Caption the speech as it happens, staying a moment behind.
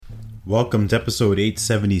Welcome to episode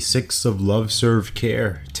 876 of Love Serve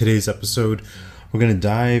Care. Today's episode, we're going to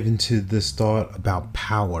dive into this thought about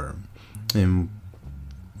power and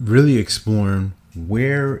really exploring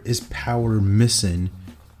where is power missing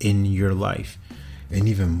in your life. And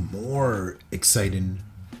even more exciting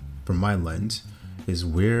from my lens is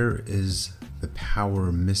where is the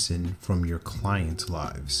power missing from your clients'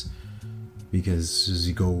 lives? Because as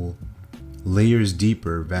you go layers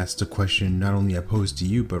deeper, that's the question not only I pose to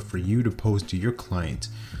you, but for you to pose to your client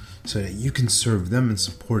so that you can serve them and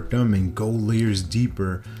support them and go layers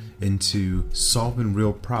deeper into solving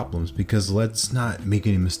real problems. Because let's not make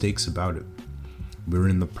any mistakes about it. We're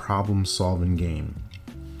in the problem solving game.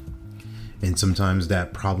 And sometimes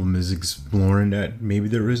that problem is exploring that maybe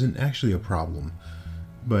there isn't actually a problem.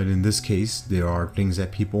 But in this case, there are things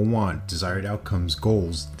that people want, desired outcomes,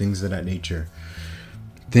 goals, things of that nature.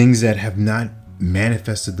 Things that have not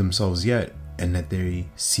manifested themselves yet, and that they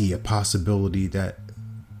see a possibility that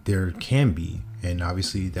there can be. And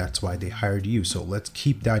obviously that's why they hired you. So let's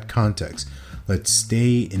keep that context. Let's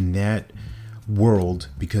stay in that world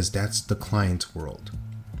because that's the client's world.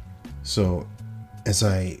 So as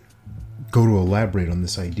I go to elaborate on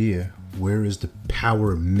this idea, where is the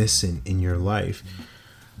power missing in your life?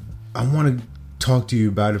 I want to talk to you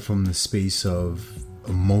about it from the space of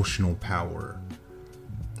emotional power.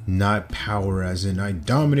 Not power as in I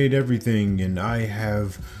dominate everything and I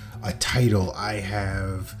have a title, I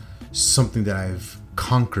have something that I've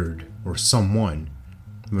conquered or someone.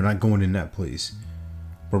 We're not going in that place.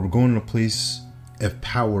 But we're going in a place of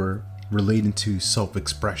power relating to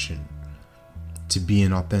self-expression, to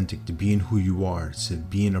being authentic, to being who you are, to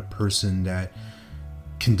being a person that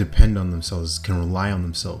can depend on themselves, can rely on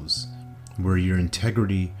themselves, where your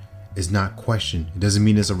integrity is not questioned. It doesn't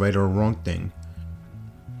mean it's a right or a wrong thing.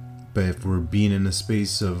 But if we're being in a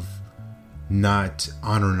space of not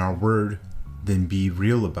honoring our word, then be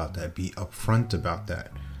real about that. Be upfront about that.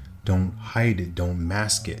 Don't hide it. Don't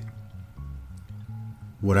mask it.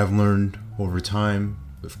 What I've learned over time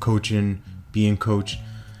with coaching, being coached,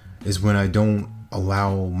 is when I don't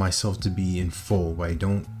allow myself to be in full, when I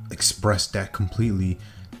don't express that completely,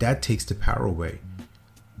 that takes the power away.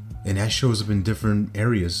 And that shows up in different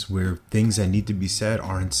areas where things that need to be said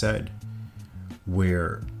aren't said.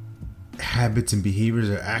 Where habits and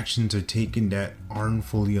behaviors or actions are taken that aren't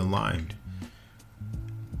fully aligned.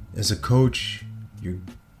 As a coach,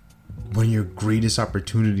 one of your greatest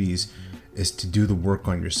opportunities is to do the work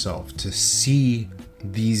on yourself, to see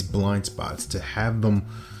these blind spots, to have them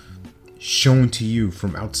shown to you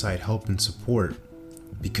from outside help and support,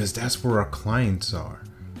 because that's where our clients are.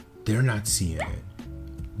 They're not seeing it.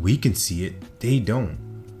 We can see it, they don't,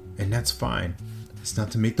 and that's fine. It's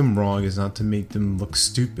not to make them wrong, it's not to make them look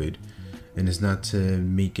stupid, and it's not to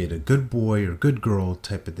make it a good boy or good girl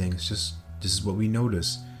type of thing. It's just, this is what we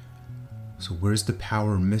notice. So where's the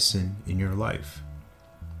power missing in your life?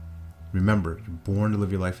 Remember, you're born to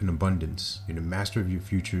live your life in abundance. You're the master of your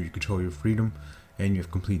future, you control your freedom, and you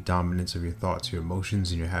have complete dominance of your thoughts, your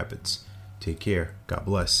emotions, and your habits. Take care, God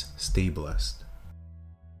bless, stay blessed.